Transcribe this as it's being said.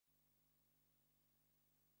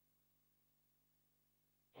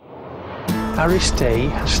Aristei,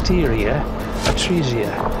 Asteria,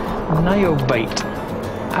 Atresia, Niobate,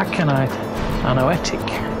 Aconite, Anoetic.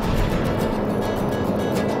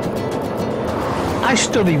 I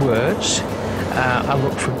study words. I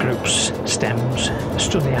look for groups, stems,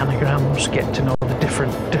 study anagrams, get to know the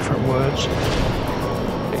different words.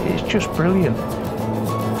 It's just brilliant.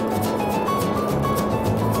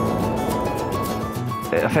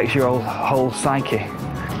 It affects your whole psyche.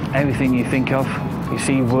 Everything you think of, you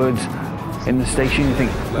see words in the station, you think,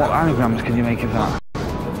 what anagrams can you make of that?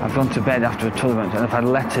 I've gone to bed after a tournament and I've had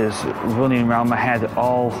letters running around my head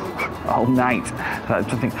all night. I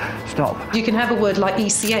just think, stop. You can have a word like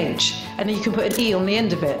ECH, and then you can put an E on the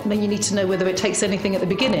end of it, and then you need to know whether it takes anything at the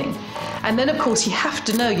beginning. And then, of course, you have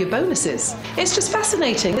to know your bonuses. It's just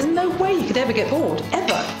fascinating. There's no way you could ever get bored,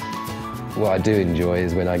 ever. What I do enjoy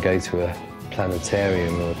is when I go to a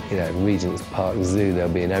planetarium or, Regent's Park Zoo,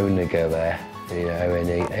 there'll be an onager there,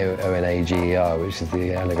 O-N-A-G-E-R, which is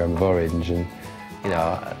the anagram of orange, and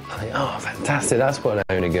I think, oh, fantastic, that's what an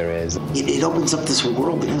onager is. It opens up this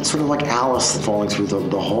world, it's sort of like Alice falling through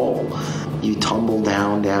the hole. You tumble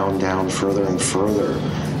down, down, down, further and further,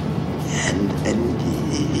 and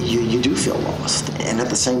you do feel lost. And at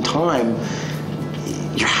the same time,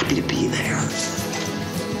 you're happy to be there.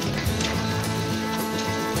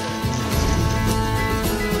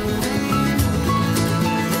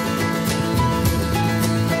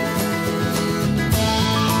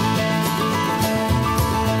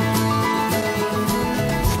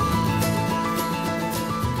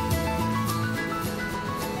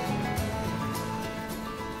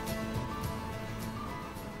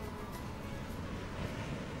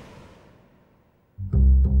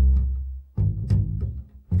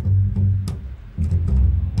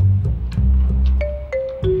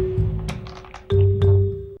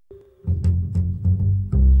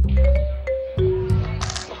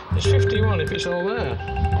 It's 51 if it's all there.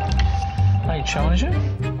 Hey, challenger?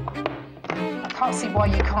 I can't see why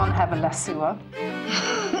you can't have a lasua.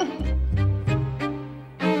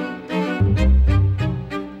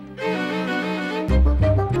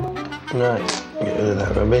 Right, get rid of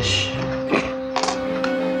that rubbish.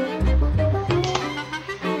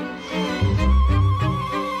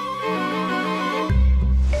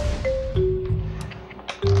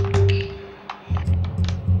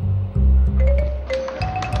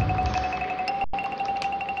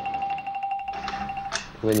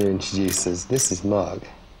 When you're introduced as, this is Mark,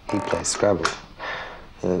 he plays Scrabble,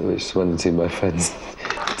 which one or two of my friends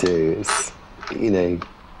do. It's,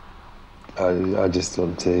 I just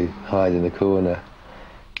want to hide in the corner.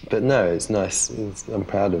 But no, it's nice, I'm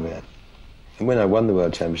proud of it. And when I won the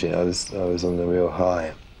World Championship, I was on a real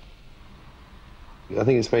high. I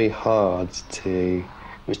think it's very hard to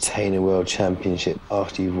retain a World Championship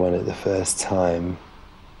after you've won it the first time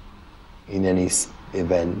in any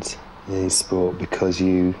event. In any sport, because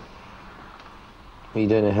you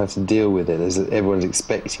don't know how to deal with it. Everyone's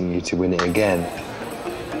expecting you to win it again.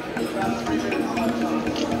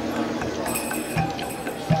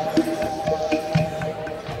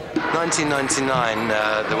 In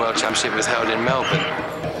 1999, the World Championship was held in Melbourne.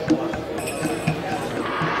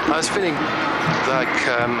 I was feeling like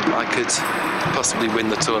I could possibly win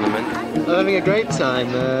the tournament. I'm having a great time.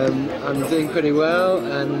 I'm doing pretty well,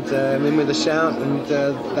 and I'm in with a shout, and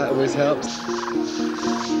that always helps.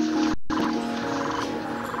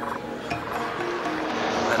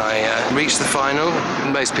 And I reached the final.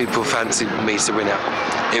 Most people fancied me to win it.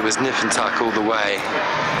 It was nip and tuck all the way.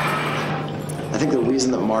 I think the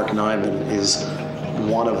reason that Mark Nyman is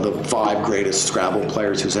one of the 5 greatest Scrabble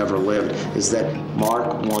players who's ever lived is that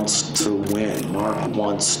Mark wants to win. Mark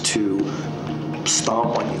wants to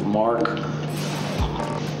stomp on you. Mark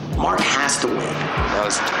has to win. I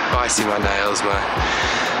was biting my nails.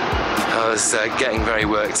 I was getting very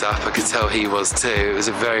worked up. I could tell he was too. It was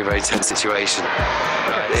a very, very tense situation.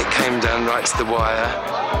 It came down right to the wire.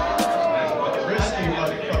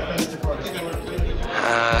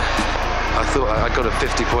 I thought I got a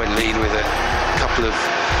 50-point lead with a couple of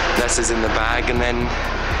letters in the bag, and then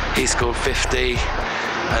he scored 50,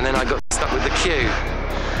 and then I got stuck with the cue.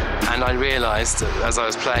 And I realised as I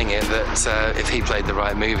was playing it that if he played the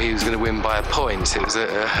right move, he was going to win by a point. It was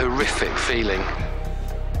a horrific feeling.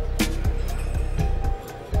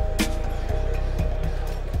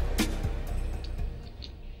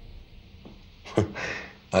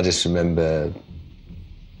 I just remember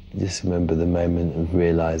the moment of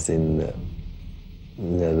realising that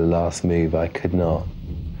the last move I could not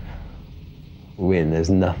win. There's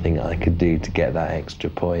nothing I could do to get that extra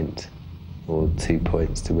point or 2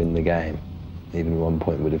 points to win the game. Even 1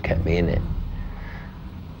 point would have kept me in it.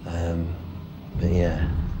 But yeah,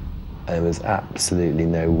 There was absolutely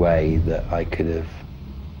no way that I could have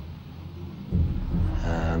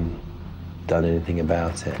done anything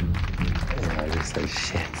about it. I just said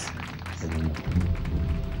shit.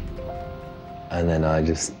 And then I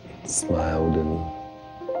just smiled and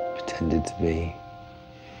pretended to be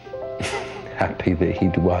happy that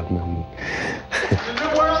he'd won.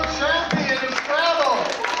 The world champion in Scrabble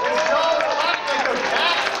is Joel Blacknick.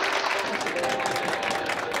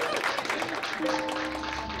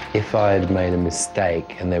 If I had made a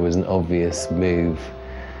mistake and there was an obvious move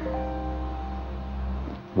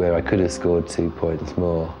where I could have scored 2 points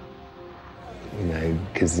more, you know,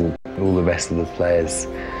 because all the rest of the players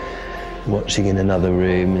watching in another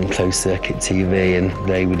room in closed circuit TV, and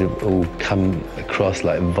they would have all come across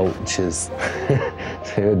like vultures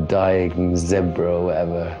to a dying zebra or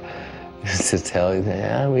whatever to tell you,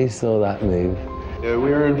 yeah, we saw that move.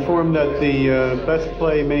 We are informed that the best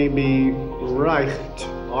play may be Reicht,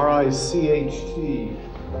 R-I-C-H-T.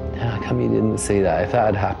 How come you didn't see that? If that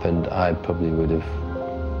had happened, I probably would have,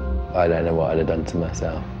 I don't know what I'd have done to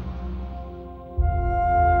myself.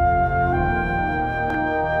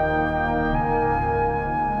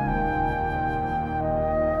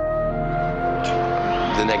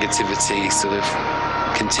 The negativity sort of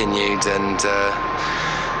continued, and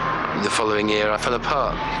the following year I fell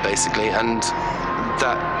apart, basically, and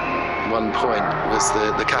that one point was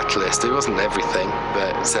the catalyst. It wasn't everything,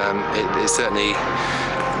 but it certainly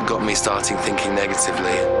got me starting thinking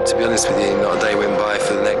negatively. To be honest with you, not a day went by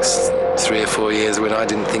for the next 3 or 4 years when I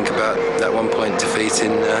didn't think about that 1 point defeat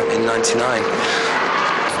in '99.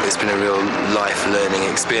 It's been a real life learning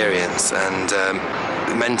experience, and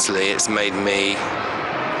mentally it's made me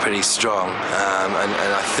pretty strong, and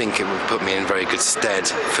I think it will put me in very good stead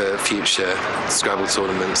for future Scrabble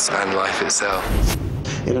tournaments and life itself.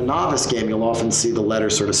 In a novice game, you'll often see the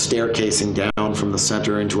letters sort of staircasing down from the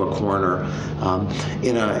center into a corner.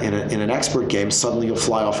 In an expert game, suddenly you'll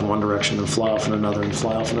fly off in one direction and fly off in another and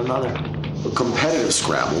fly off in another. Competitive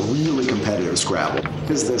Scrabble, really competitive Scrabble,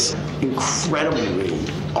 is this incredibly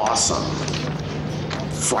awesome,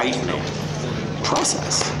 frightening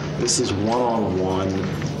process. This is one-on-one.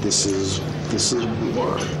 This is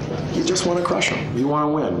war. You just want to crush them. You want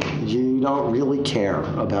to win. You don't really care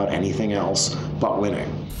about anything else but winning.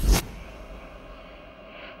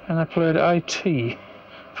 And I played IT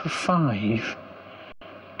for 5.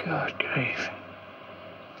 God grief.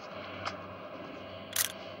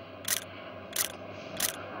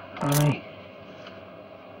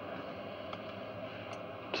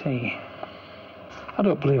 IT. I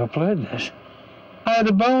don't believe I played this. I had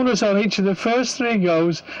a bonus on each of the first 3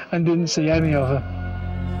 goes and didn't see any of them.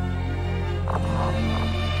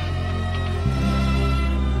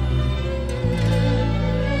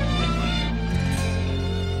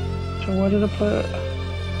 So why did I play it?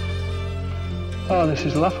 Oh, this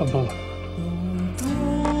is laughable.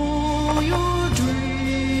 Throw your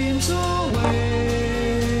dreams away.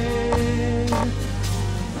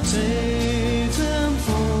 Save them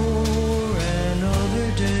for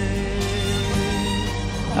another day.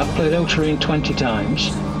 I've played Outerine 20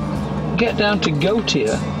 times. Get down to Go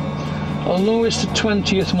tier, although it's the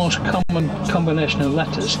 20th most common combination of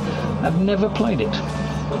letters, I've never played it.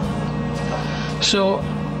 So,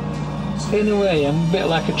 in a way, I'm a bit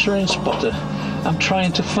like a train spotter. I'm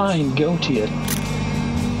trying to find Go tier.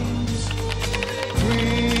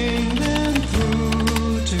 Bring them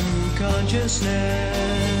through to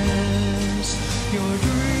consciousness. Your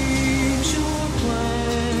dreams, your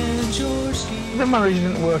plans, your schemes. The marriage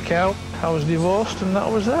didn't work out. I was divorced, and that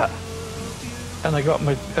was that. And I got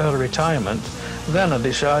my early retirement. Then I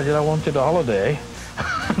decided I wanted a holiday,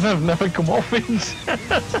 and I've never come off it.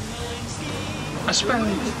 I spend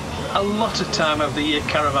a lot of time of the year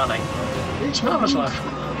caravanning. It's marvellous life.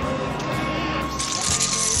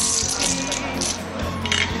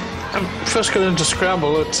 I first got into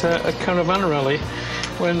Scrabble at a caravan rally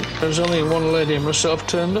when there was only one lady and myself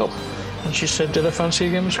turned up. And she said, did I fancy a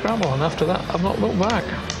game of Scrabble? And after that, I've not looked back.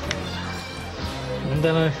 And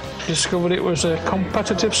then I discovered it was a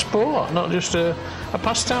competitive sport, not just a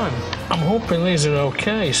pastime. I'm hoping these are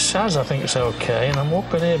okay. Saz, I think, it's okay. And I'm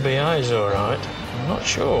hoping ABI is all right. I'm not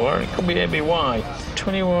sure. It could be ABY.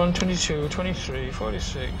 21, 22, 23,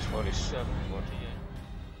 46, 47, 48.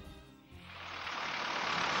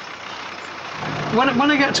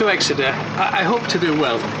 When I get to Exeter, I hope to do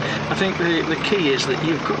well. I think the key is that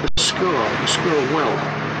you've got to score well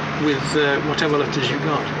with whatever letters you've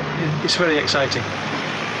got. It's very exciting.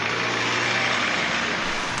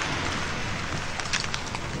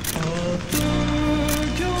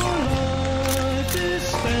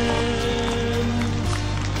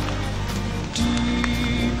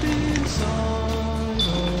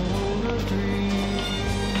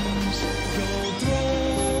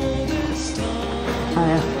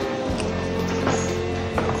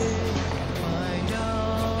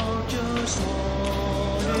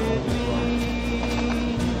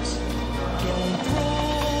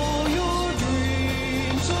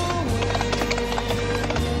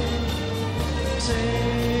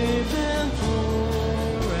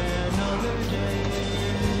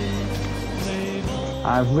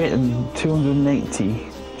 I've written 280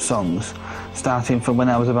 songs, starting from when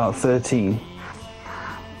I was about 13.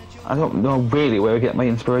 I don't know really where I get my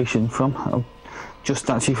inspiration from, just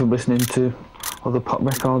actually from listening to other pop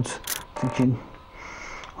records, thinking,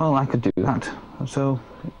 well, I could do that, so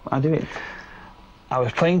I do it. I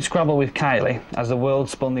was playing Scrabble with Kylie as the world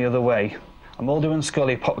spun the other way. Mulder and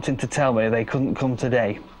Scully popped in to tell me they couldn't come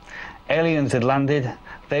today. Aliens had landed,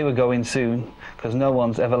 they were going soon, because no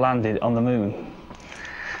one's ever landed on the moon.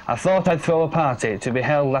 I thought I'd throw a party to be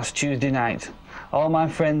held last Tuesday night. All my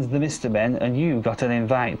friends, the Mr. Men, and you got an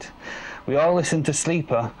invite. We all listened to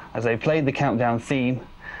Sleeper as they played the countdown theme,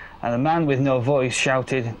 and a man with no voice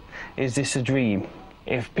shouted, "Is this a dream?"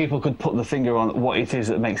 If people could put the finger on what it is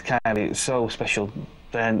that makes Kylie so special,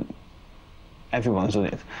 then everyone's done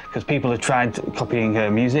it. Because people have tried copying her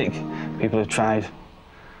music, people have tried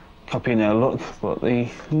copying her look, but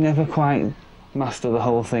they never quite master the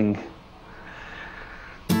whole thing.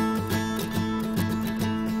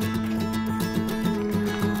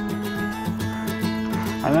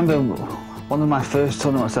 I remember one of my first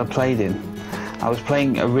tournaments I played in, I was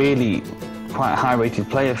playing a really quite high-rated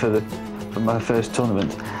player for my first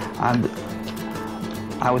tournament, and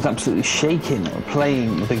I was absolutely shaking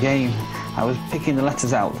playing the game. I was picking the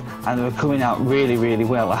letters out, and they were coming out really, really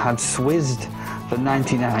well. I had swizzed for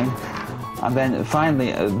 99, and then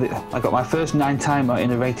finally I got my first 9-timer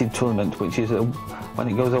in a rated tournament, which is when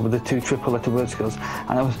it goes over the 2 triple-letter word skills,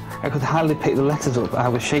 and I could hardly pick the letters up. I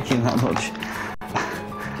was shaking that much.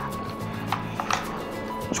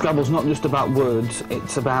 Scrabble's not just about words,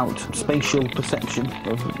 it's about spatial perception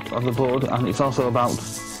of the board, and it's also about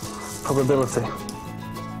probability.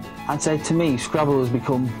 I'd say to me, Scrabble has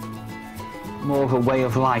become more of a way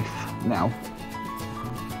of life now.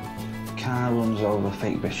 Car runs over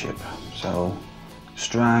fake bishop, so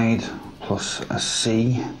stride plus a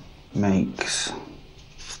C makes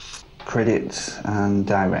credits and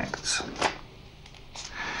directs.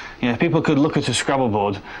 Yeah, people could look at a Scrabble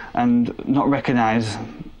board and not recognise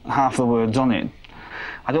half the words on it.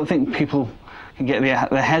 I don't think people can get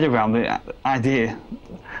their head around the idea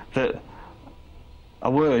that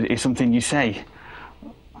a word is something you say.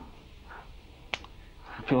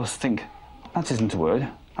 People think, that isn't a word,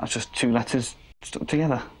 that's just 2 letters stuck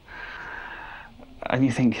together. And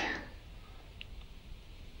you think,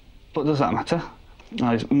 but does that matter?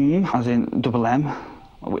 There's as in double M,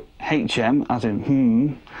 HM as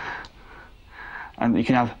in and you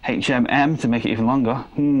can have HMM to make it even longer.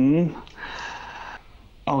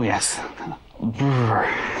 Oh yes.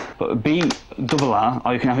 But B double R,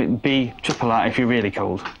 or you can have it B triple R if you're really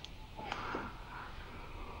cold.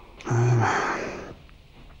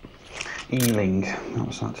 Ealing,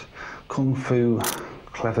 what's that? Kung Fu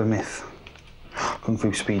Clever Myth. Kung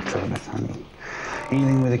Fu Speed Clever Myth, I mean.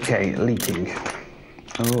 Ealing with a K, leaking.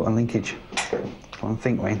 Oh, a linkage. Go on,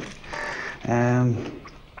 think, Wayne.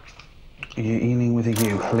 You're ealing with a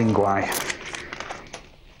U, lingui.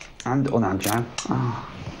 And unagile. Oh,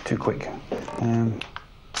 too quick.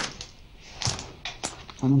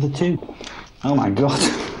 Another 2. Oh my god.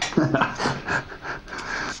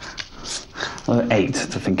 8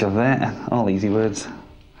 to think of there. All easy words.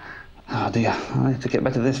 Oh dear, I need to get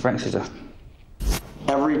better at this for Exeter.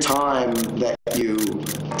 Every time that you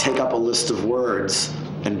take up a list of words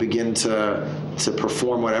and begin to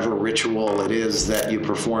perform whatever ritual it is that you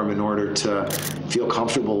perform in order to feel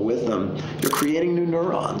comfortable with them, you're creating new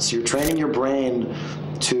neurons. You're training your brain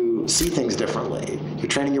to see things differently. You're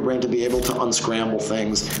training your brain to be able to unscramble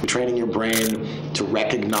things. You're training your brain to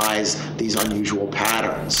recognize these unusual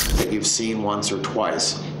patterns that you've seen once or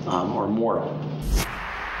twice or more.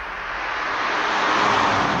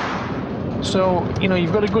 So, you know,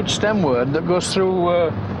 you've got a good stem word that goes through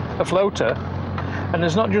a floater, and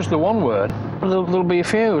there's not just the one word, there'll be a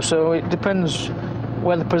few, so it depends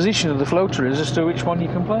where the position of the floater is as to which one you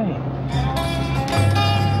can play.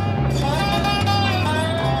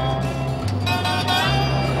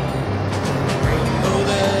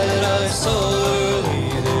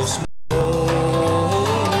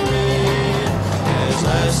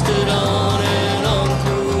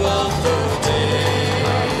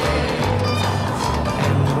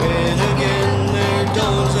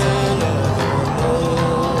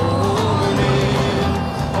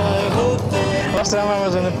 Last time I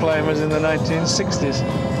was in a plane was in the 1960s.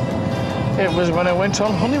 It was when I went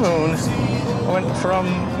on honeymoon. I went from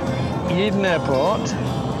Eden Airport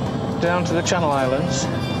down to the Channel Islands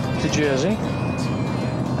to Jersey.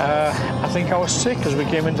 I think I was sick as we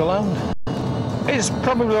came into land. It's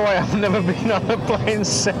probably why I've never been on a plane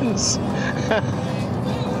since.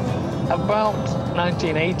 About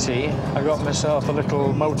 1980, I got myself a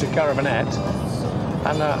little motor caravanette,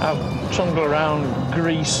 And I've trundled around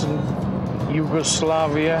Greece and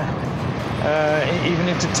Yugoslavia, even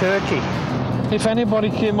into Turkey. If anybody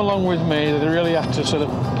came along with me, they really had to sort of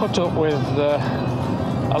put up with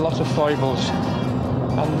a lot of foibles.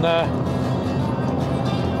 And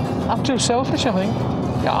I'm too selfish, I think.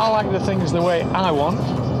 I like the things the way I want,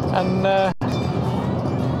 and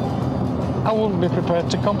I wouldn't be prepared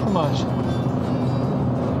to compromise.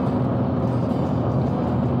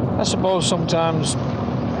 I suppose sometimes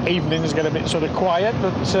evenings get a bit sort of quiet,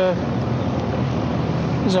 but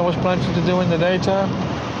there's always plenty to do in the daytime.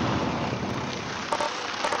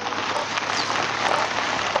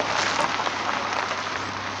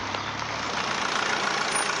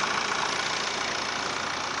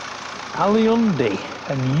 Aliundi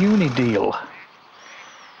and Unideal.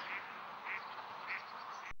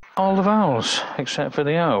 All the vowels except for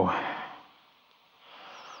the O.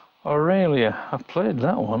 Aurelia, I've played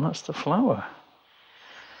that one, that's the flower.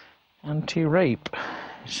 Anti-rape,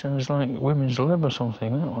 it sounds like women's lib or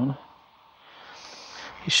something, that one.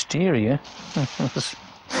 Hysteria, that's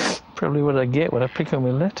probably what I get when I pick up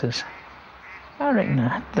my letters. I reckon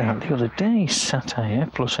I had that the other day, satire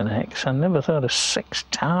plus an X. I never thought of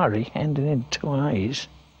sextari ending in 2 I's.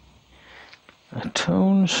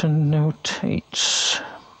 Atones and notates.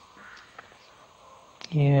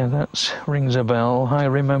 Yeah, that rings a bell. I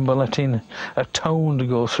remember letting a tone to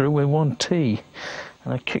go through with 1 T,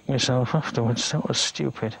 and I kicked myself afterwards. That was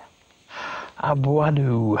stupid.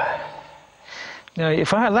 Aboadu. Now, if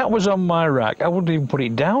that was on my rack, I wouldn't even put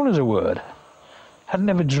it down as a word. I'd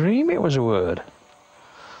never dream it was a word.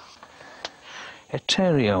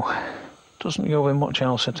 Eterio. Doesn't go with much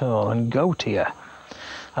else at all. And Gotia.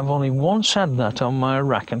 I've only once had that on my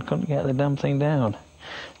rack and couldn't get the damn thing down.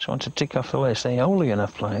 So I want to tick off the list. Aeolian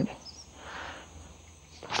I've played.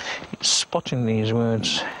 It's spotting these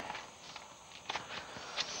words.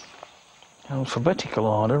 Alphabetical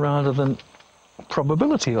order rather than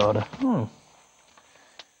probability order. Oh.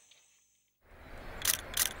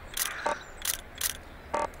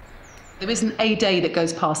 There isn't a day that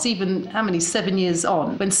goes past, even how many, 7 years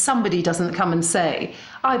on, when somebody doesn't come and say,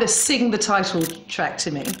 either sing the title track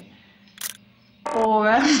to me,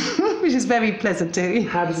 or, which is very pleasant to hear.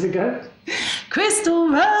 How does it go?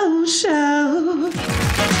 Crystal Rose Show.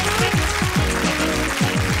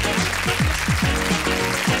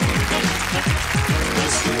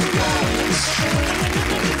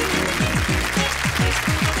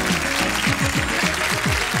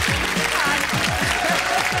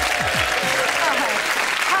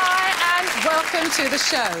 Welcome to the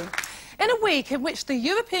show. In a week in which the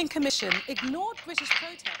European Commission ignored British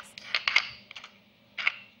protests.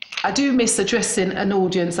 I do miss addressing an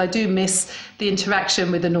audience. I do miss the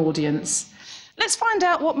interaction with an audience. Let's find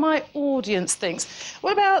out what my audience thinks.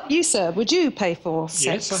 What about you, sir? Would you pay for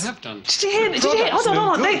sex? Yes, I have done. Did you hear? Hold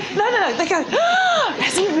on. No. They go, oh,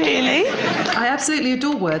 has he really? I absolutely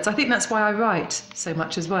adore words. I think that's why I write so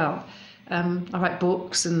much as well. I write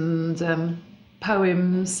books and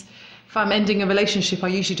poems. If I'm ending a relationship, I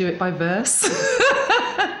usually do it by verse.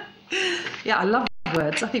 Yeah, I love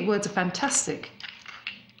words. I think words are fantastic.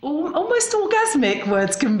 Almost orgasmic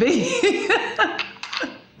words can be. So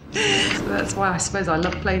that's why I suppose I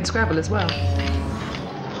love playing Scrabble as well.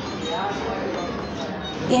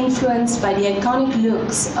 Influenced by the iconic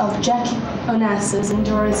looks of Jackie Onassis and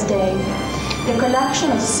Doris Day, the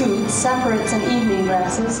collection of suits, separates and evening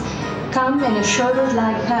dresses come in a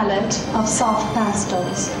shoulder-like palette of soft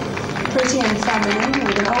pastels. Pretty and feminine,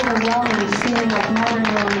 with an overwhelming feeling of modern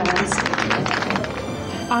romance.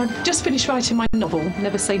 I've just finished writing my novel,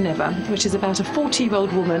 Never Say Never, which is about a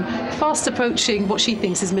 40-year-old woman fast approaching what she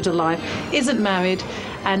thinks is middle life, isn't married,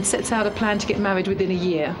 and sets out a plan to get married within a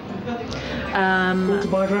year.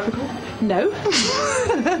 Autobiographical? No.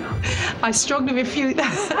 I strongly refute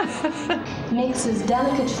that. Mixes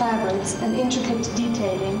delicate fabrics and intricate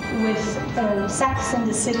detailing with a Sex and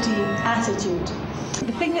the City attitude.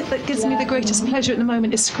 The thing that gives me the greatest pleasure at the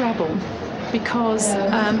moment is Scrabble, because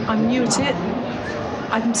I'm new at it.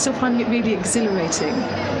 I'm still finding it really exhilarating.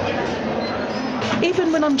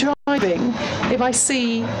 Even when I'm driving, if I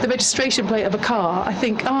see the registration plate of a car, I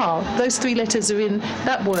think, those 3 letters are in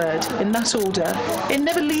that word, in that order. It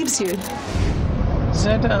never leaves you.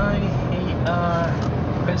 Z-I-E-R-S.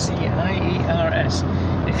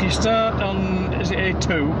 If you start on, is it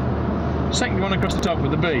A2, second one across the top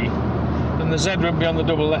with the B, then the Z would be on the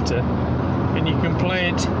double letter, and you can play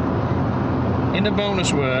it in a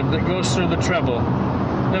bonus word that goes through the treble.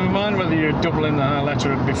 Never mind whether you're doubling the high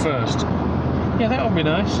letter would be first. Yeah, that would be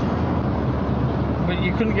nice. But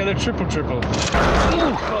you couldn't get a triple.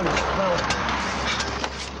 Oh, God,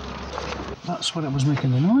 that's That's what it was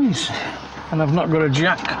making the noise. And I've not got a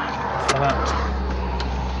jack for that.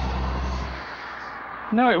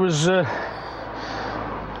 No, it was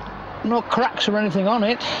no cracks or anything on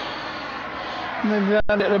it. Maybe I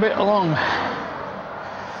had it a bit long.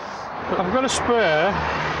 But I've got a spare.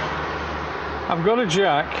 I've got a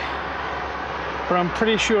jack, but I'm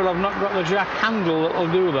pretty sure I've not got the jack handle that'll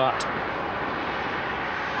do that.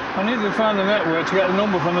 I need to find the network to get the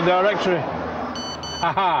number from the directory.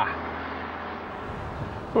 Aha!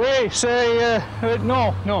 Wait, say,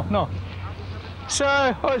 no.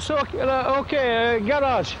 So, oh, it's okay,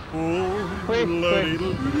 garage. Wait.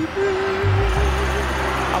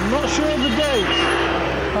 I'm not sure of the date.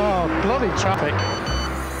 Oh, bloody traffic.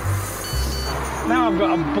 Now I've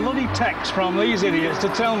got a bloody text from these idiots to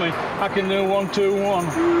tell me I can do 121.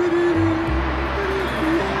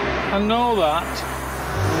 I know that.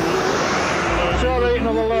 Sorry,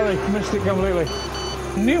 another lorry. Missed it completely.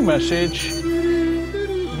 New message.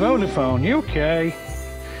 Vodafone UK.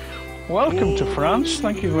 Welcome to France.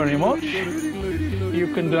 Thank you very much. You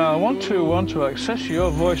can dial 121 to access your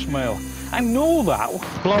voicemail. I know that.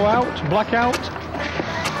 Blowout, blackout.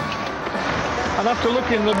 I'd have to look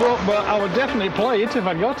in the book, but I would definitely play it if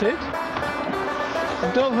I got it.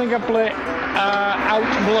 I don't think I play out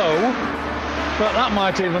blow, but that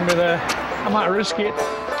might even be there. I might risk it.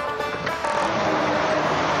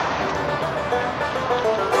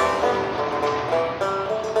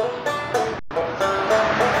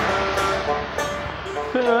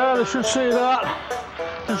 Yeah, they should see that.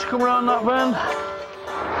 Just come around that bend.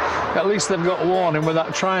 At least they've got warning with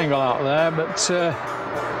that triangle out there, but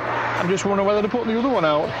I'm just wondering whether to put the other one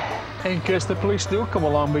out in case the police do come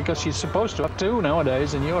along, because you're supposed to have two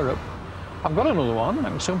nowadays in Europe. I've got another one, I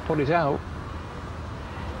can soon put it out.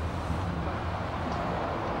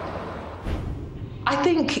 I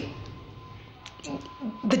think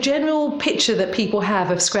the general picture that people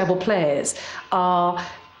have of Scrabble players are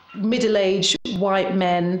middle-aged white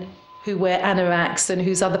men who wear anoraks and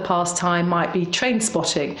whose other pastime might be train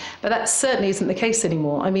spotting. But that certainly isn't the case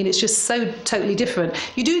anymore. I mean, it's just so totally different.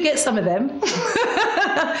 You do get some of them,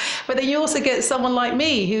 but then you also get someone like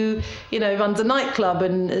me who, you know, runs a nightclub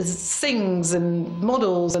and sings and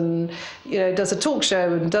models and, you know, does a talk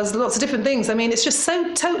show and does lots of different things. I mean, it's just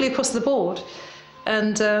so totally across the board.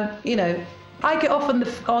 And, you know, I get off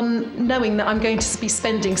on knowing that I'm going to be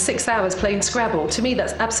spending 6 hours playing Scrabble. To me,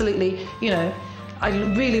 that's absolutely, you know, I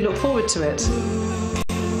really look forward to it.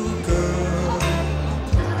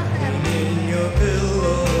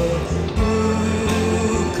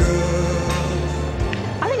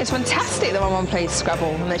 I think it's fantastic that my mum plays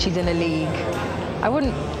Scrabble and that she's in a league. I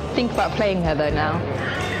wouldn't think about playing her though now.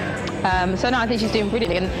 So no, I think she's doing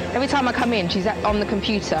brilliantly. And every time I come in, she's on the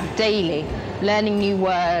computer daily, learning new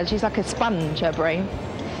words. She's like a sponge, her brain.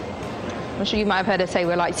 I'm sure you might have heard her say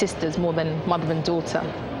we're like sisters more than mother and daughter.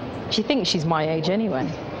 She thinks she's my age anyway,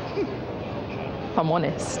 if I'm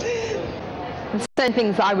honest. There's certain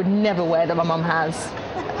things that I would never wear that my mum has,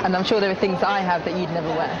 and I'm sure there are things that I have that you'd never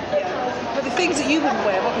wear. Yeah. But the things that you wouldn't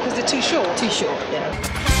wear, what, because they're too short? Too short, yeah.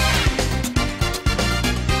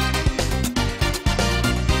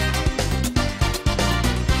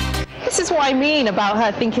 This is what I mean about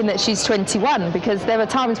her thinking that she's 21, because there are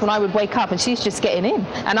times when I would wake up and she's just getting in,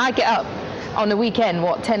 and I get up on the weekend,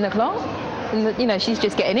 what, 10 o'clock? And, you know, she's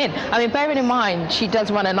just getting in. I mean, bearing in mind, she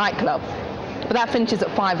does run a nightclub, but that finishes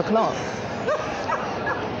at 5 o'clock.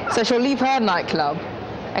 So she'll leave her nightclub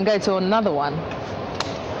and go to another one.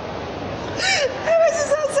 This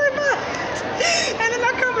is not so bad. And then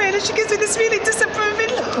I come in and she gives me this really disapproving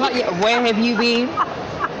look. Like, yeah, where have you been?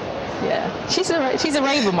 Yeah, she's a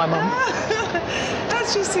raver, my mum.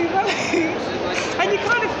 That's just too funny. And you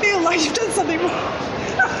kind of feel like you've done something wrong.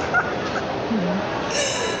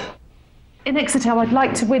 In Exeter, I'd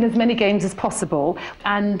like to win as many games as possible,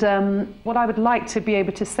 and what I would like to be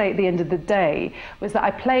able to say at the end of the day was that I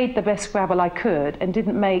played the best Scrabble I could and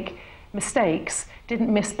didn't make mistakes,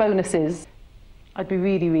 didn't miss bonuses. I'd be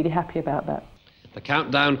really, really happy about that. The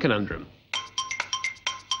countdown conundrum.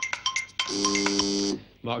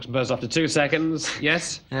 Mark's buzz after 2 seconds.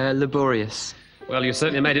 Yes? Laborious. Well, you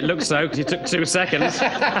certainly made it look so, because you took 2 seconds.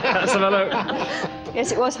 Let's have a look.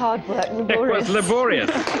 Yes, it was hard work, laborious. It was laborious.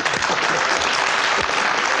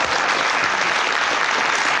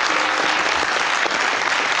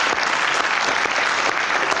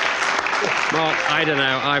 Mark, I don't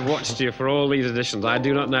know. I've watched you for all these editions. I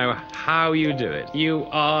do not know how you do it. You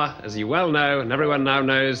are, as you well know, and everyone now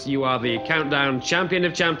knows, you are the Countdown Champion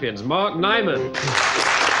of Champions, Mark Nyman.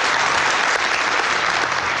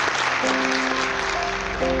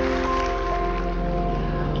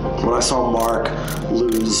 When I saw Mark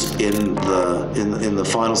lose in the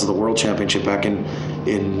finals of the World Championship back in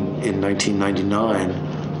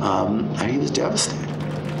 1999, he was devastated.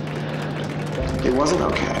 It wasn't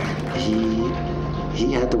okay.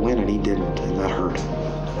 He had to win and he didn't, and that hurt.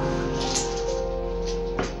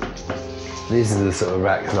 These are the sort of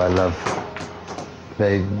racks I love.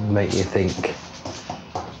 They make you think.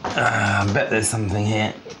 I bet there's something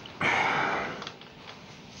here.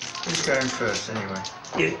 Who's going first, anyway?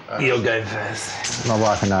 You're going first. My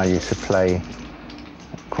wife and I used to play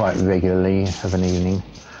quite regularly of an evening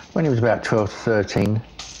when he was about 12 to 13,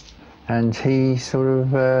 and he sort of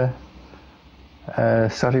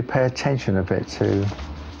started to pay attention a bit to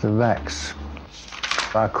the racks.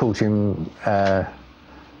 I caught him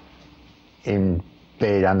in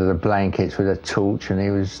bed under the blankets with a torch, and he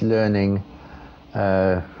was learning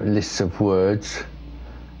lists of words,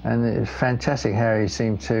 and it was fantastic how he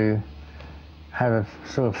seemed to have a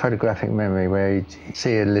sort of photographic memory where he'd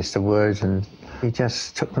see a list of words and he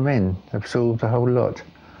just took them in, absorbed a whole lot.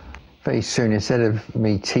 Very soon, instead of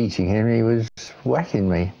me teaching him, he was whacking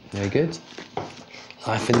me. Very good.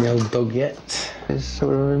 Life in the old dog yet? It's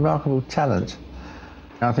sort of a remarkable talent.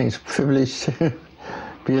 I think it's a privilege to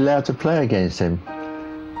be allowed to play against him.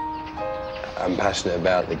 I'm passionate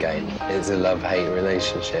about the game. It's a love-hate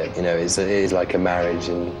relationship. You know, it is like a marriage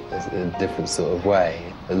in a different sort of way.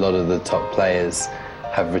 A lot of the top players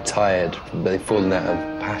have retired. They've fallen out of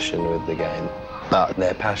passion with the game. But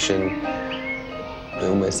their passion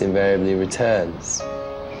almost invariably returns.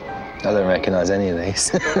 I don't recognise any of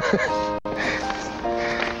these.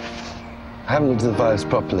 I haven't looked at the fives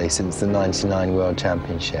properly since the '99 World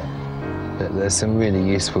Championship. But there's some really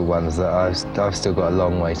useful ones that I've still got a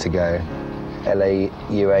long way to go.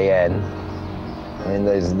 L-A-U-A-N. I mean,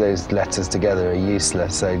 those letters together are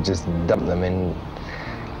useless, so just dump them in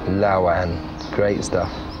Lawan. Great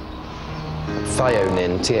stuff.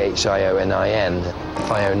 Thionin, T-H-I-O-N-I-N.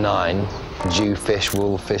 Thionine. Jewfish,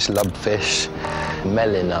 wolfish, lubfish.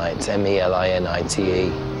 Melinite,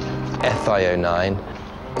 M-E-L-I-N-I-T-E. Ethionine.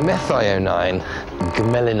 Methionine.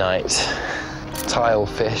 Gamelinite.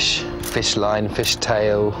 Tilefish. Fishline,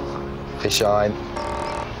 fishtail, fisheye.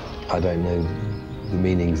 I don't know the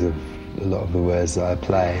meanings of a lot of the words that I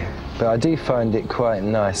play, but I do find it quite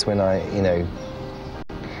nice when I, you know,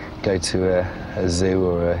 go to a zoo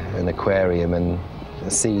or an aquarium and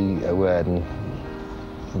see a word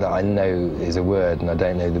that I know is a word and I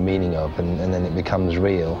don't know the meaning of, and then it becomes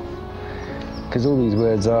real. Because all these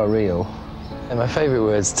words are real. And my favourite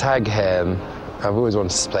word's tagharm. I've always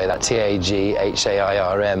wanted to play that,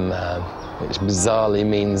 T-A-G-H-A-I-R-M, which bizarrely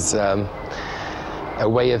means a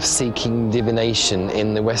way of seeking divination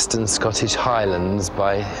in the western Scottish Highlands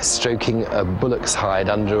by stroking a bullock's hide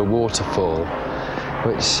under a waterfall,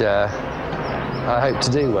 which I hope to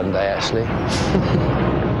do one day, actually.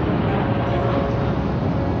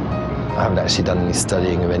 I haven't actually done any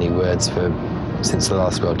studying of any words since the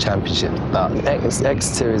last World Championship, but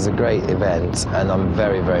Exeter is a great event and I'm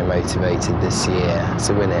very, very motivated this year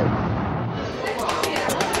to win it.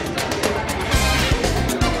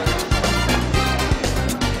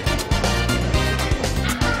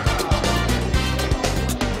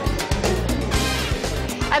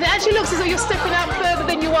 And it actually looks as though you're stepping out further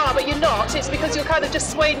than you are, but you're not. It's because you're kind of just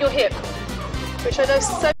swaying your hip, which I know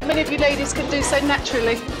so many of you ladies can do so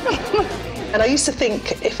naturally. And I used to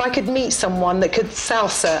think if I could meet someone that could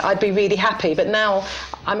salsa, I'd be really happy. But now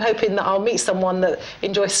I'm hoping that I'll meet someone that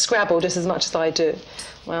enjoys Scrabble just as much as I do.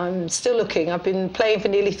 Well, I'm still looking. I've been playing for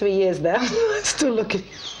nearly 3 years now. Still looking.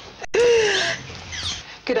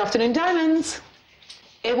 Good afternoon, Diamonds.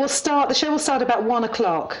 The show will start about 1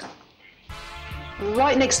 o'clock.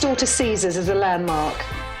 Right next door to Caesar's is a landmark.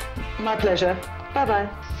 My pleasure. Bye-bye.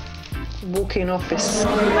 Walk-in office.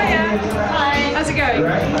 Hiya. Hi. How's it going?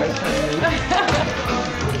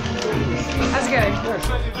 How's it going?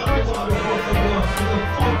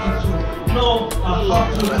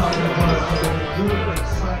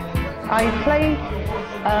 I play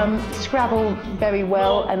Scrabble very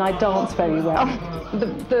well and I dance very well.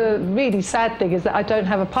 The really sad thing is that I don't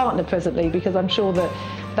have a partner presently because I'm sure that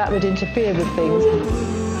would interfere with things.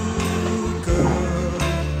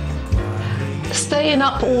 Staying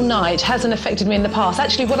up all night hasn't affected me in the past.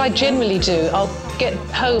 Actually, what I generally do, I'll get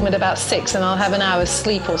home at about 6 and I'll have an hour's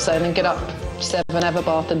sleep or so and then get up 7, have a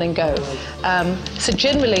bath and then go. So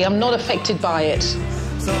generally, I'm not affected by it.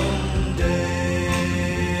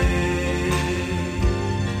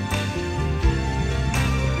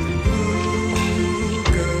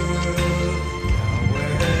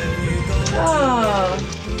 Oh,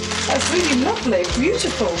 that's really lovely,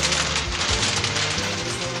 beautiful.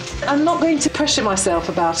 I'm not going to pressure myself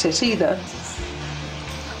about it either.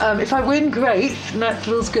 If I win, great, and that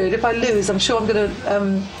feels good. If I lose, I'm sure I'm going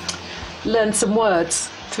to learn some words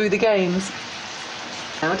through the games.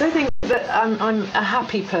 I don't think that I'm a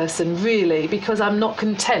happy person, really, because I'm not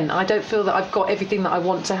content. I don't feel that I've got everything that I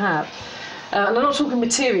want to have. And I'm not talking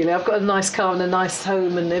materially. I've got a nice car and a nice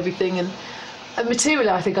home and everything. And materially,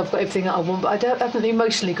 I think I've got everything that I want, but I haven't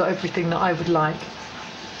emotionally got everything that I would like.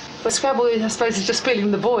 But Scrabble, I suppose, is just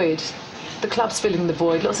filling the void. The club's filling the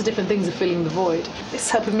void. Lots of different things are filling the void.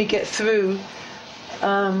 It's helping me get through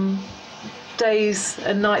days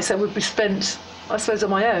and nights that would be spent, I suppose,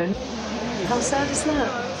 on my own. How sad is that?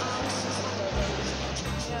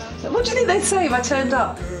 What do you think they'd say if I turned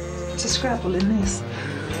up to Scrabble in this?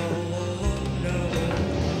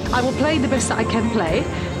 I will play the best that I can play,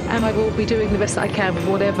 and I will be doing the best that I can with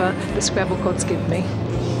whatever the Scrabble gods give me.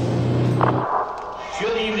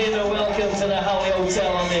 Good evening and welcome to the Holly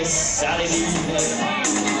Hotel on this Saturday evening.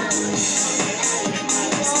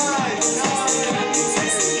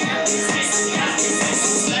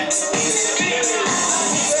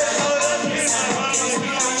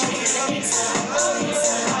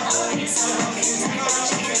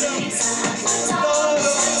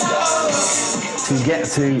 To get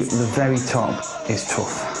to the very top is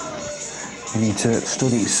tough. You need to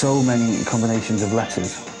study so many combinations of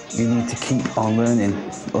letters. You need to keep on learning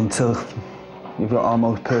until you've got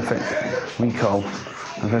almost perfect recall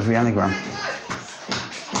of every anagram.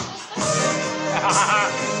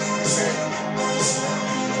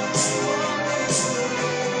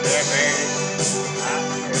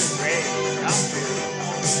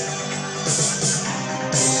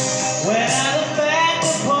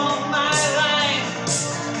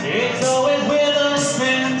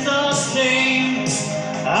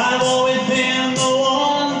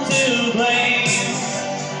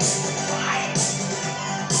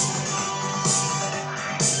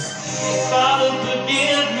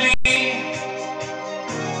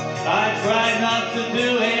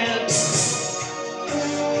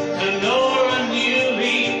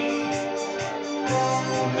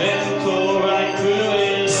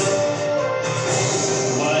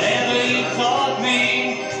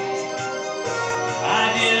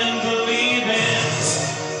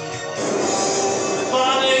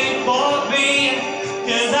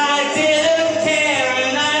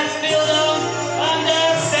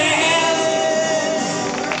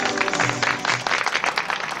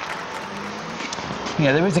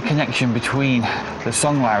 Yeah, there is a connection between the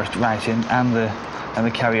songwriting and the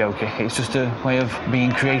karaoke. It's just a way of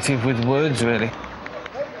being creative with words, really.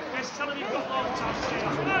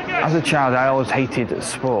 As a child, I always hated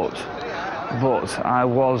sport, but I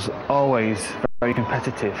was always very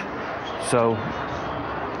competitive. So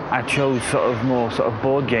I chose more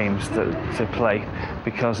board games to play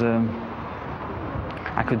because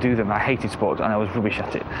I could do them. I hated sport and I was rubbish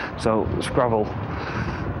at it. So Scrabble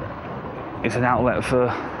is an outlet for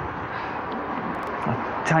a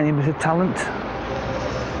tiny bit of talent.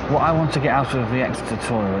 What I want to get out of the Exeter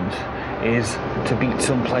tournament is to beat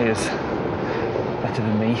some players better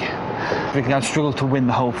than me. I think I'd struggle to win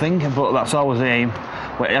the whole thing, but that's always the aim,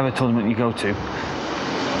 whatever tournament you go to.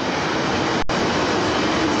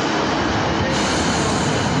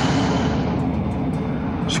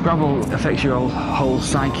 Scrabble affects your whole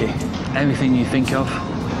psyche. Everything you think of,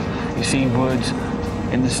 you see words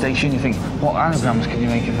in the station, you think, what anagrams can you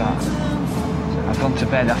make of that? I've gone to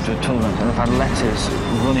bed after a tournament and I've had letters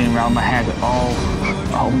running around my head all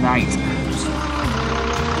night.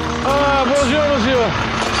 Ah, bonjour, monsieur.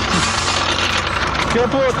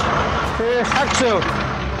 Kaput. Axel.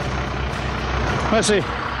 Merci.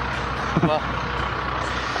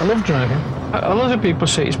 I love driving. A lot of people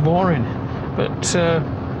say it's boring, but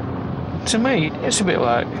to me, it's a bit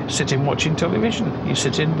like sitting watching television. You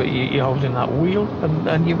sit in, but you're holding that wheel,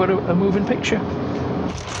 and you've got a moving picture.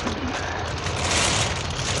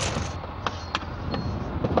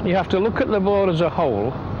 You have to look at the board as a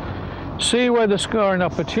whole, see where the scoring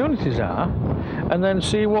opportunities are, and then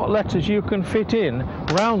see what letters you can fit in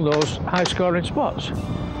around those high-scoring spots.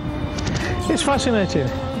 It's fascinating.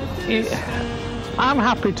 I'm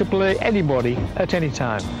happy to play anybody at any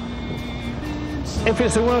time. If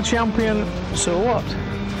it's a world champion, so what?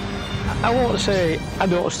 I won't say I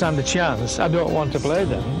don't stand a chance, I don't want to play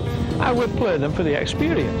them. I would play them for the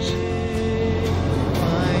experience.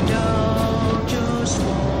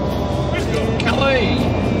 Kelly!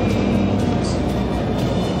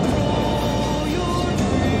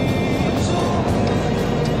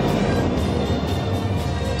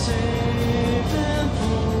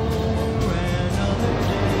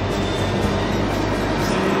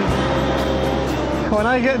 when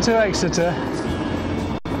I get to Exeter,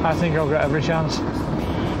 I think I've got every chance.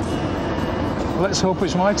 Let's hope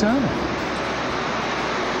it's my turn.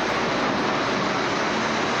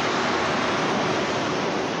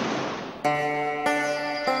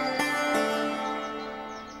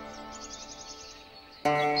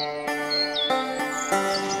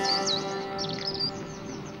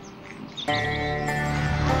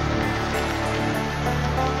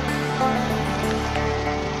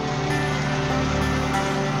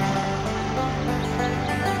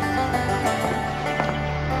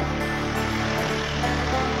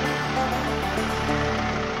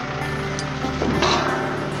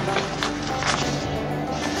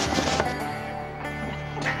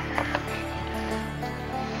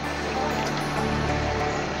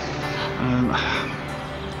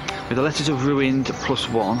 With the letters of ruined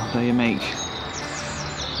 +1, there you make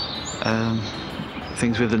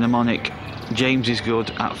things with the mnemonic James is good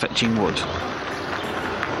at fetching wood.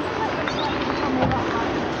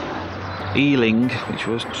 Ealing, which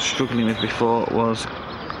I was struggling with before, was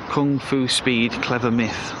Kung Fu Speed Clever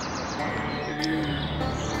Myth.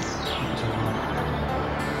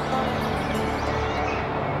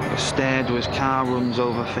 Stared was car runs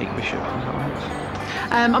over fake bishop. Is that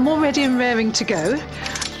right? I'm all ready and raring to go.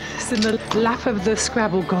 It's in the lap of the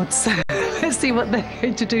Scrabble gods, so let's see what they're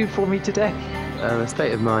going to do for me today. My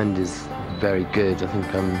state of mind is very good. I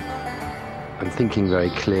think I'm thinking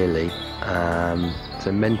very clearly.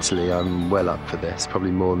 So mentally, I'm well up for this.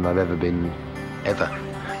 Probably more than I've ever been, ever.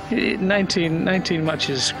 19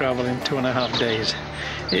 matches of Scrabble in 2.5 days.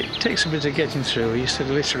 It takes a bit of getting through. You said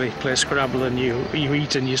literally play Scrabble and you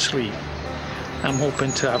eat and you sleep. I'm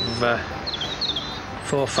hoping to have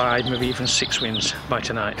 4, 5, maybe even 6 wins by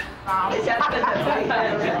tonight. I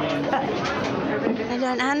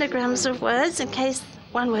learn anagrams of words in case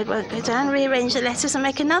one word won't go down, rearrange the letters and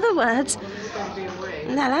make another word.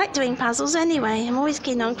 And I like doing puzzles anyway. I'm always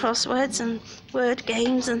keen on crosswords and word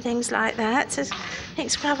games and things like that. So I think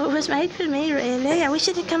Scrabble was made for me, really. I wish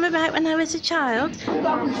it had come about when I was a child. 3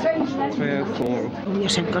 or 4. Oh,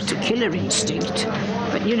 yes, I've got a killer instinct.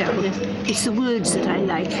 But, you know, it's the words that I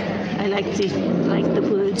like. I like the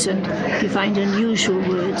words, and you find unusual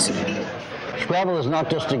words. Scrabble is not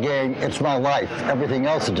just a game, it's my life. Everything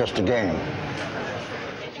else is just a game.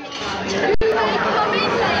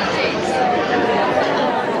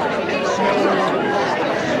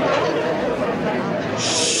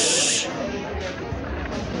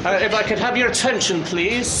 If I could have your attention,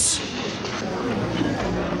 please.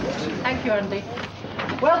 Thank you, Andy.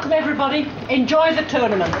 Welcome, everybody. Enjoy the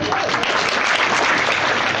tournament.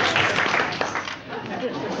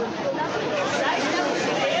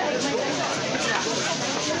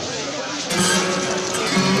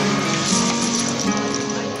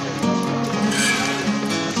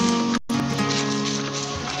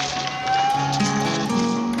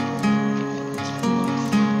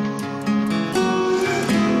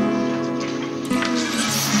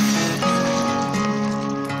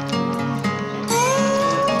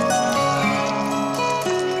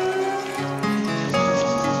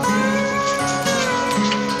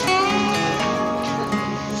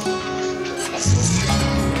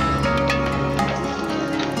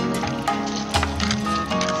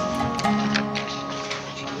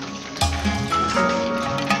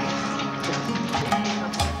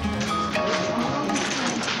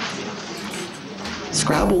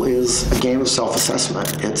 Scrabble is a game of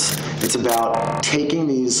self-assessment. It's about taking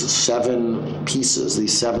these 7 pieces,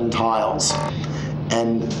 these 7 tiles,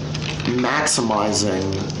 and maximizing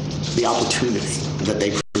the opportunity that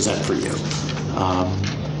they present for you.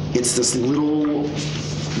 It's this little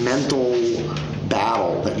mental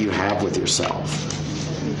battle that you have with yourself.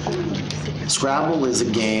 Scrabble is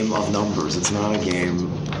a game of numbers. It's not a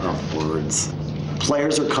game of words.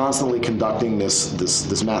 Players are constantly conducting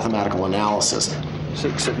this mathematical analysis.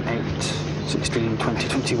 6, 7, 8, 16, 20,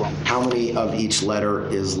 21. How many of each letter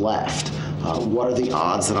is left? What are the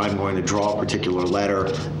odds that I'm going to draw a particular letter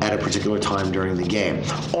at a particular time during the game?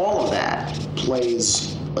 All of that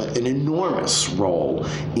plays an enormous role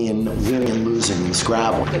in winning and losing in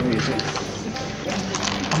Scrabble. I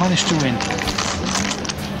managed to win.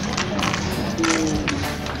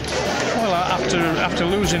 Well, after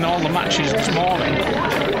losing all the matches this morning,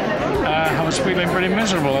 I was feeling pretty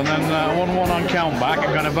miserable, and then I won 1 on countback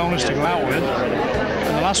and got a bonus to go out with.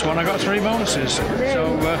 And the last one I got 3 bonuses.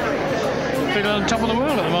 So feeling on top of the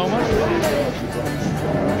world at the moment.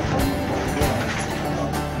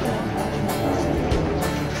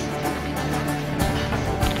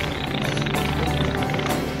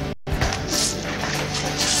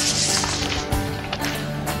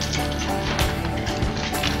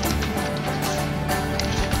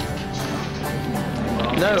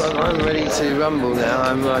 No, I'm ready to rumble now.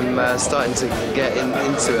 I'm starting to get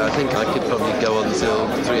into it. I think I could probably go on till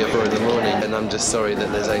 3 or 4 in the morning, and I'm just sorry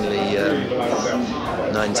that there's only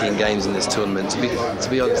 19 games in this tournament. To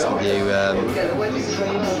be honest with you,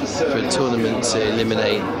 for a tournament to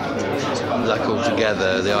eliminate luck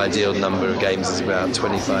altogether, the ideal number of games is about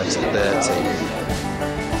 25 to 30.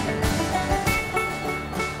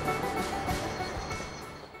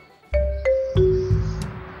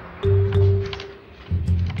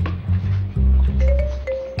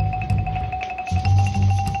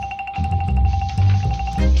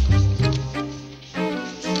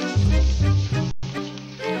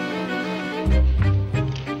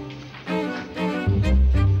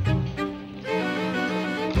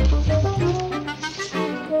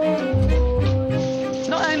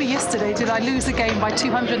 Did I lose a game by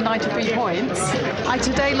 293 points? I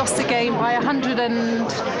today lost a game by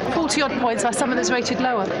 140 odd points by someone that's rated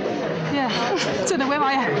lower. Yeah, don't know where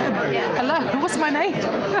I am. Hello, what's my name?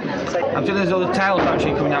 I'm feeling as though the title's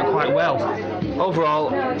actually coming out quite well.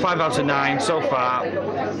 Overall, 5 out of 9 so far.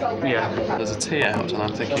 Yeah. There's a T out, and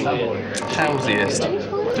I'm thinking, housiest.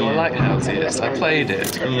 Do I like housiest? I played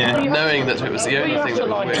it, knowing that it was the only thing that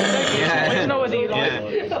would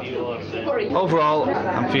win. Overall,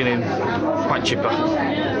 I'm feeling quite chipper.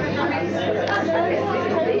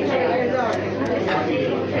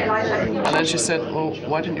 And then she said, well,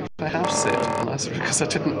 why didn't you play house sit? And I said, because I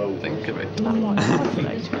didn't think of it.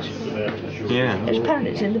 Yeah.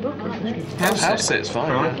 Apparently it's in the book, isn't it? House sit's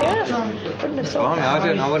fine. Right. Yeah. Wouldn't have thought I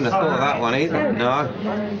wouldn't have thought of that one either. No.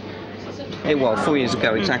 It was 4 years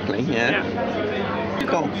ago exactly, yeah.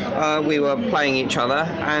 We were playing each other,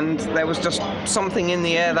 and there was just something in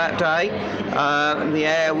the air that day. The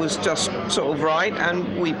air was just sort of right,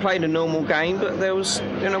 and we played a normal game, but there was,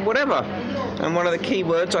 whatever. And one of the key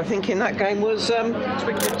words I think in that game was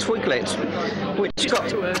twiglet, which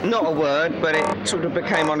got not a word, but it sort of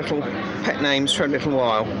became our little pet names for a little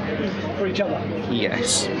while. For each other?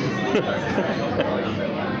 Yes.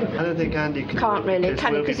 I don't think Andy can. Can't really,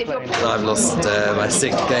 can you? Because if you're playing. I've lost my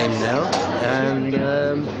 6th game now, and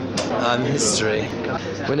I'm history.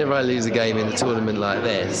 Whenever I lose a game in a tournament like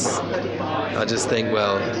this, I just think,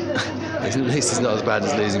 well, at least it's not as bad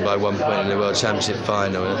as losing by 1 point in a World Championship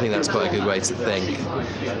final, and I think that's quite a good way to think.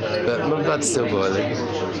 But my blood's still boiling.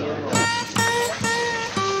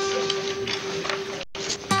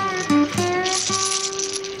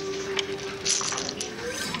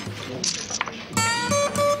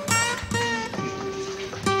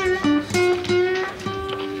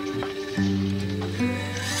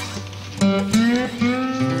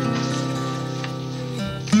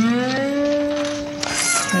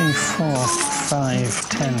 Three, 4, 5,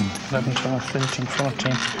 10, 11, 12, 13,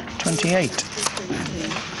 14, 28.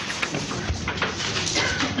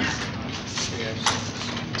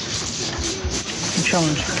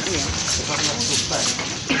 Challenge.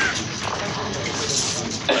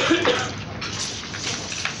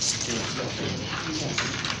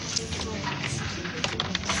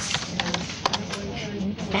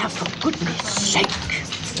 Now, for goodness sake.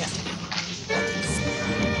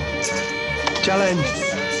 Challenge.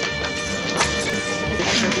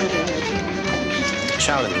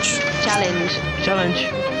 Challenge. Challenge. Challenge.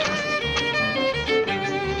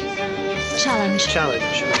 Challenge. Challenge. Challenge.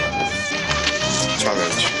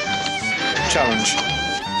 Challenge. Challenge.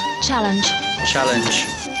 Challenge.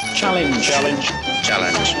 Challenge. Challenge.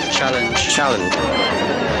 Challenge. Challenge. Challenge.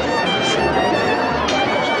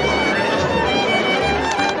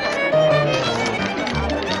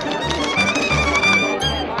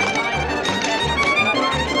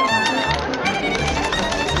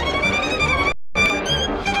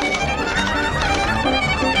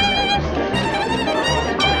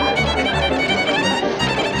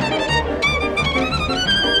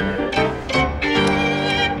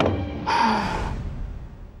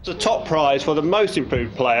 The top prize for the most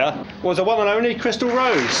improved player was the one and only Crystal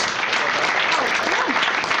Rose.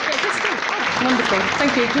 Wonderful,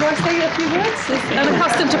 thank you. Can I say a few words? I'm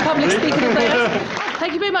accustomed to public speaking of players.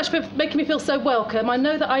 Thank you very much for making me feel so welcome. I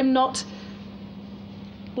know that I'm not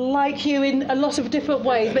like you in a lot of different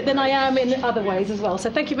ways, but then I am in other ways as well. So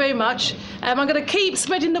thank you very much. I'm going to keep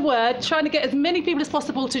spreading the word, trying to get as many people as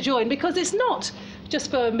possible to join, because it's not just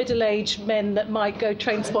for middle-aged men that might go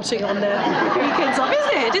train spotting on their weekends off, is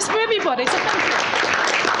it? It's for everybody. So thank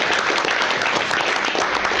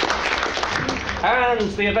you. And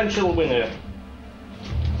the eventual winner,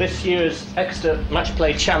 this year's Exeter Match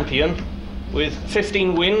Play champion, with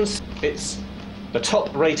 15 wins, it's the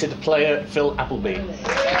top-rated player, Phil Appleby.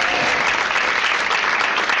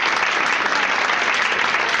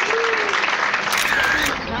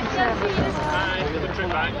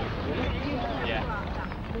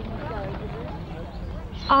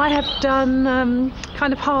 I have done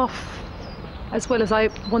kind of half as well as I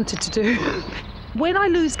wanted to do. When I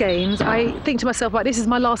lose games, I think to myself, right, this is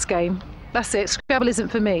my last game. That's it, Scrabble isn't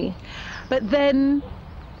for me. But then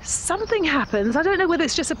something happens. I don't know whether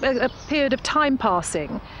it's just a period of time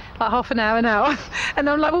passing, like half an hour, and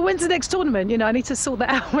I'm like, well, when's the next tournament? You know, I need to sort that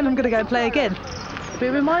out when I'm going to go and play again. But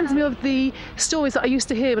it reminds me of the stories that I used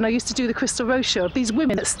to hear when I used to do the Crystal Rose show, of these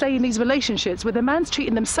women that stay in these relationships where the man's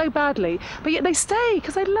treating them so badly, but yet they stay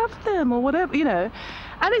because they love them or whatever, you know.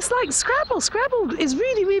 And it's like Scrabble. Scrabble is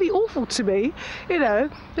really, really awful to me, you know.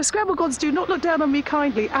 The Scrabble gods do not look down on me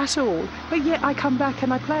kindly at all, but yet I come back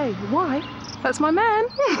and I play. Why? That's my man.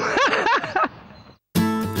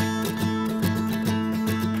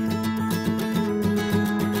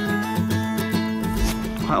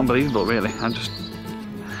 Quite unbelievable, really. I'm just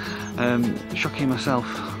shocking myself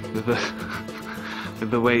with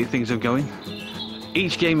the way things are going.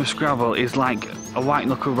 Each game of Scrabble is like a white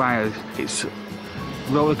knuckle ride. It's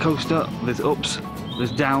roller coaster. There's ups,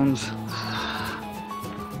 there's downs,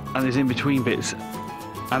 and there's in between bits.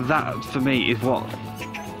 And that, for me, is what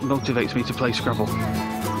motivates me to play Scrabble.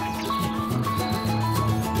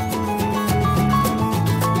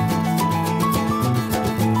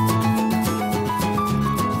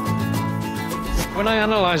 When I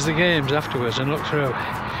analyse the games afterwards and look through,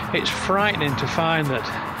 it's frightening to find that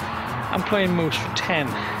I'm playing moves for 10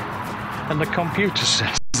 and the computer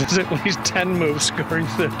says there's at least 10 moves scoring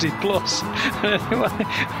 30 plus.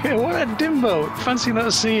 What a dimbo. Fancy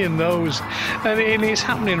not seeing those. And it's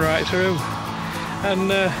happening right through.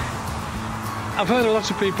 And I've heard a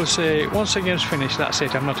lot of people say, once the game's finished, that's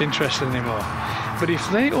it, I'm not interested anymore. But if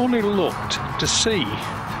they only looked to see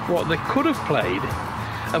what they could have played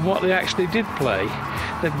and what they actually did play,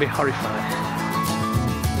 they'd be horrified.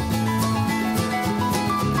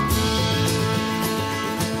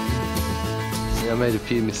 I made a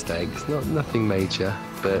few mistakes, nothing major,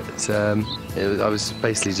 but I was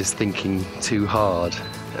basically just thinking too hard,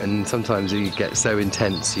 and sometimes you get so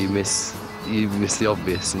intense you miss the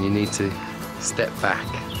obvious, and you need to step back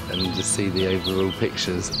and just see the overall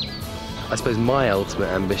pictures. I suppose my ultimate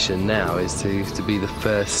ambition now is to be the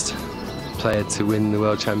first player to win the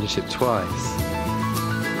World Championship twice.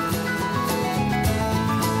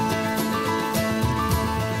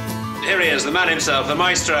 Here he is, the man himself, the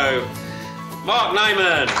maestro, Mark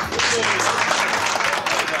Nyman.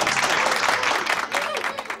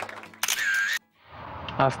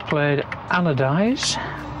 I've played Anodize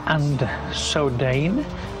and Sodane,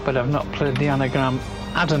 but I've not played the anagram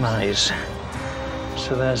Adonize.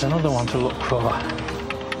 So there's another one to look for.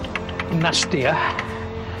 Nastia,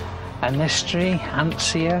 Anestri,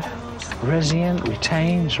 Ansia, Resient,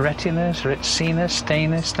 Retains, Retinas, Retsina,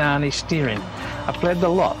 Stainer, Starny, Steering. I've played the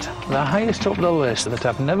lot. The highest up the list that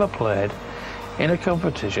I've never played in a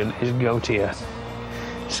competition is Gautier.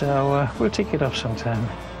 So we'll tick it off sometime.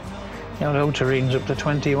 You know, Otarin's up to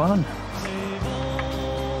 21.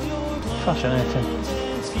 Fascinating.